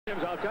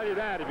I'll tell you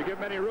that. If you give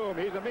him any room,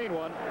 he's a mean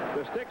one.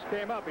 The sticks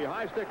came up. He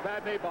high stick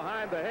Vadnais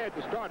behind the head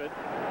to start it.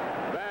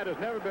 Vad has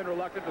never been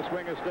reluctant to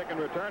swing his stick in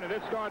return, and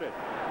it started.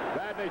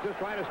 Vadnais just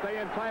trying to stay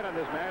in tight on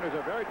this man, who's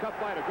a very tough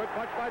fighter. Good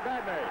punch by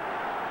Vadnais.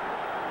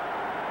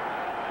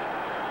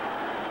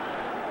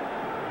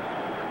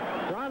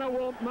 Toronto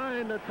won't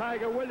mind the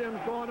Tiger Williams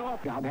going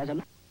off. Job has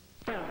a...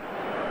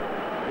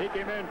 He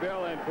came in,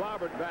 Bill, and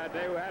clobbered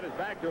Vadnais, who had his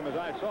back to him as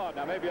I saw it.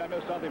 Now, maybe I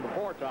missed something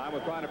before time.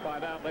 We're trying to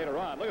find out later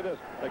on. Look at this.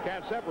 They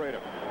can't separate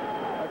him.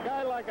 A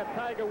guy like a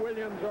Tiger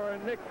Williams or a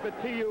Nick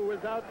Batiu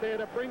is out there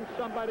to bring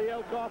somebody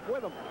else off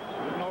with him.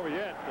 Isn't over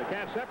yet. They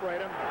can't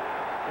separate him.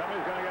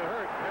 Somebody's going to get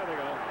hurt. There they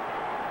go.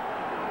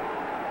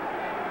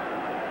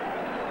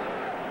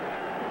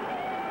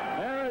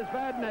 There is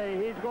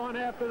Vadnais. He's going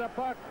after the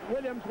puck.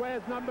 Williams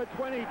wears number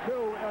 22.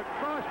 A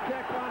cross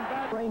check on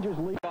Vadnais. Rangers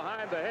lead.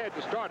 Behind the head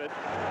to start it.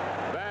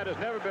 Vad has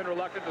never been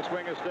reluctant to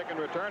swing his stick in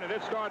return, and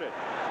it started.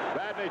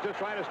 Vadnais just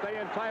trying to stay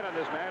in tight on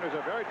this man, who's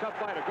a very tough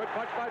fighter. Good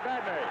punch by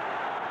Vadnais.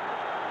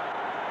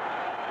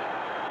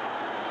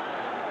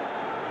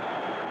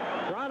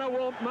 Toronto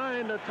won't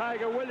mind the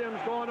Tiger Williams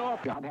going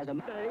off. Job has a...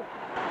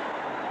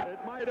 It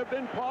might have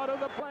been part of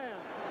the plan.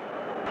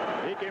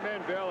 He came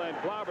in, Bill, and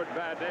clobbered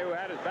Vadnais, who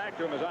had his back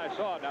to him as I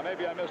saw it. Now,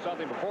 maybe I missed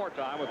something before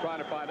time. We're trying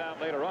to find out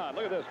later on.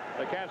 Look at this.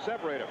 They can't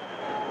separate him.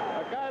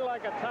 A guy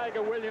like a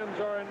Tiger Williams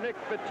or a Nick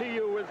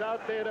Batiu is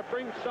out there to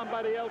bring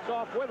somebody else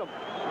off with him.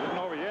 Isn't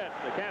over yet.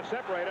 They can't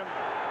separate him.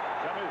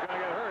 Somebody's going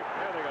to get hurt.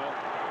 There they go.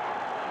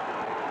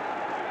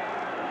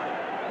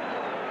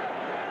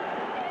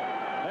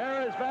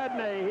 There is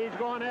Vadnais. He's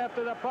going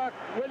after the puck.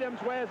 Williams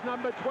wears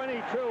number 22.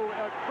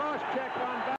 A cross check on Vadnais.